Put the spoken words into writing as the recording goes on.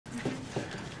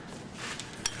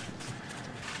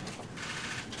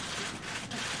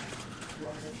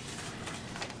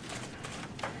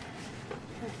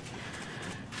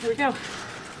Here we go.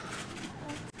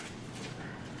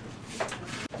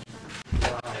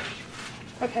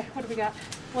 Okay, what do we got?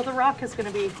 Well, the rock is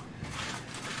going to be...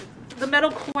 The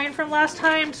metal coin from last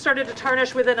time started to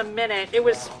tarnish within a minute. It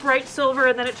was bright silver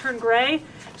and then it turned gray.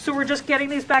 So we're just getting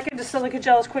these back into silica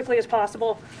gel as quickly as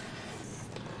possible.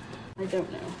 I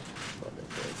don't know what this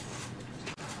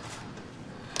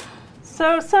is.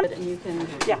 So some... And you can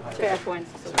take the coins,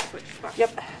 so switch spots.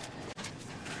 Yep.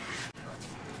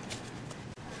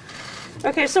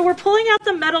 Okay, so we're pulling out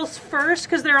the metals first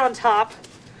because they're on top.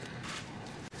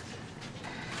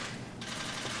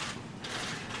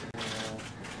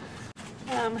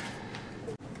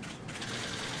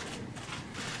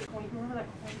 Remember that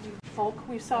folk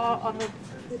we saw on the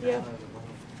video?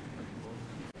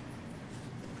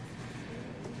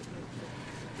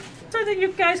 So that you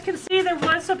guys can see, there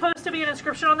was supposed to be an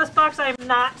inscription on this box. I am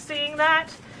not seeing that.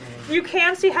 You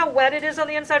can see how wet it is on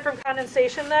the inside from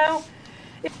condensation, though.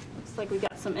 Looks like we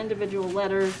got some individual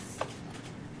letters.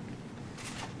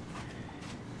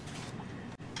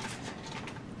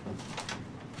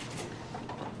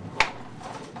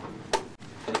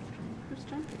 Who's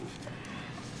jumping?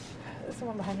 There's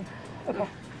someone behind you. Okay.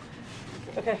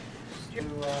 Okay.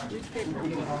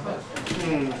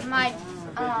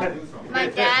 My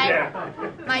dad.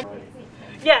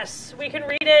 Yes, we can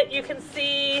read it. You can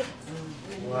see.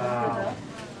 Wow.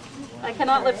 I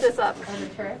cannot lift this up.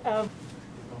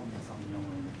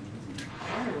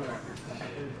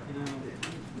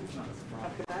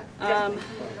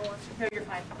 No, you're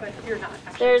fine, but you're not.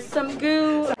 Actually. There's some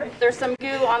goo. Sorry. There's some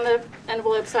goo on the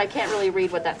envelope, so I can't really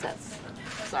read what that says.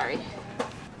 Sorry.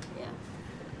 Yeah.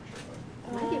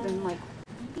 Might even like.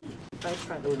 If I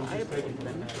try the Bible,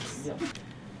 then it's...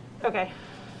 Okay.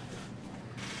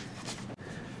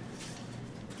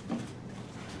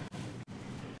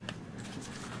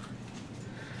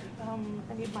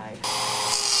 I need my...